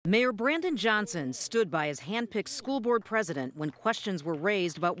Mayor Brandon Johnson stood by his handpicked school board president when questions were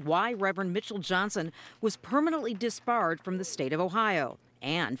raised about why Reverend Mitchell Johnson was permanently disbarred from the state of Ohio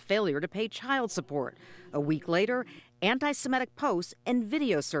and failure to pay child support. A week later, anti-Semitic posts and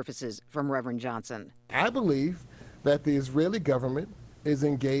video surfaces from Reverend Johnson. I believe that the Israeli government is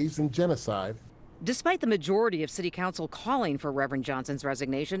engaged in genocide. Despite the majority of city council calling for Reverend Johnson's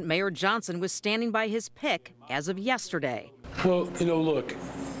resignation, Mayor Johnson was standing by his pick as of yesterday. Well, look,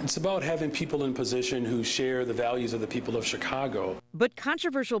 it's about having people in position who share the values of the people of Chicago. But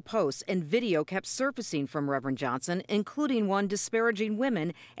controversial posts and video kept surfacing from Reverend Johnson, including one disparaging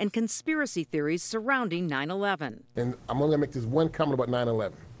women and conspiracy theories surrounding 9/11. And I'm only going to make this one comment about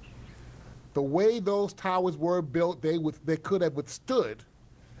 9/11. The way those towers were built, they could have withstood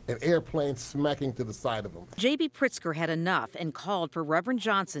an airplane smacking to the side of them. J.B. Pritzker had enough and called for Reverend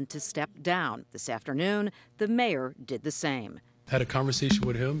Johnson to step down. This afternoon, the mayor did the same. Had a conversation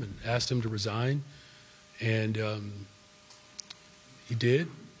with him and asked him to resign, and he did.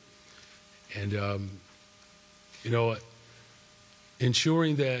 And,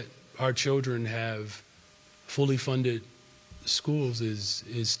 ensuring that our children have fully funded schools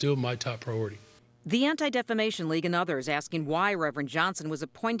is still my top priority. The Anti-Defamation League and others asking why Reverend Johnson was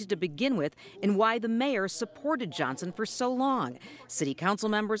appointed to begin with and why the mayor supported Johnson for so long. City council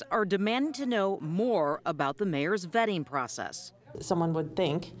members are demanding to know more about the mayor's vetting process. Someone would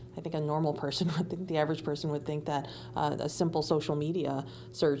think, I think a normal person would think, the average person would think that a simple social media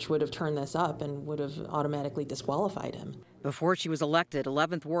search would have turned this up and would have automatically disqualified him. Before she was elected,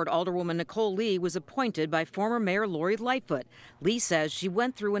 11th Ward Alderwoman Nicole Lee was appointed by former Mayor Lori Lightfoot. Lee says she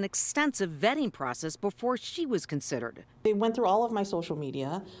went through an extensive vetting process before she was considered. They went through all of my social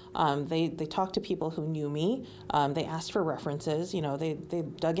media. They talked to people who knew me. They asked for references. They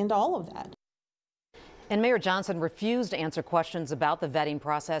dug into all of that. And Mayor Johnson refused to answer questions about the vetting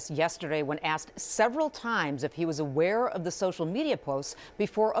process yesterday when asked several times if he was aware of the social media posts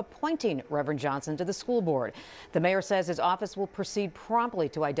before appointing Reverend Johnson to the school board. The mayor says his office will proceed promptly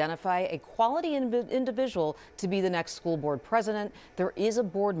to identify a quality individual to be the next school board president. There is a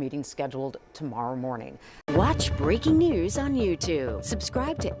board meeting scheduled tomorrow morning. Watch breaking news on YouTube.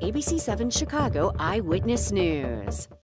 Subscribe to ABC7 Chicago Eyewitness News.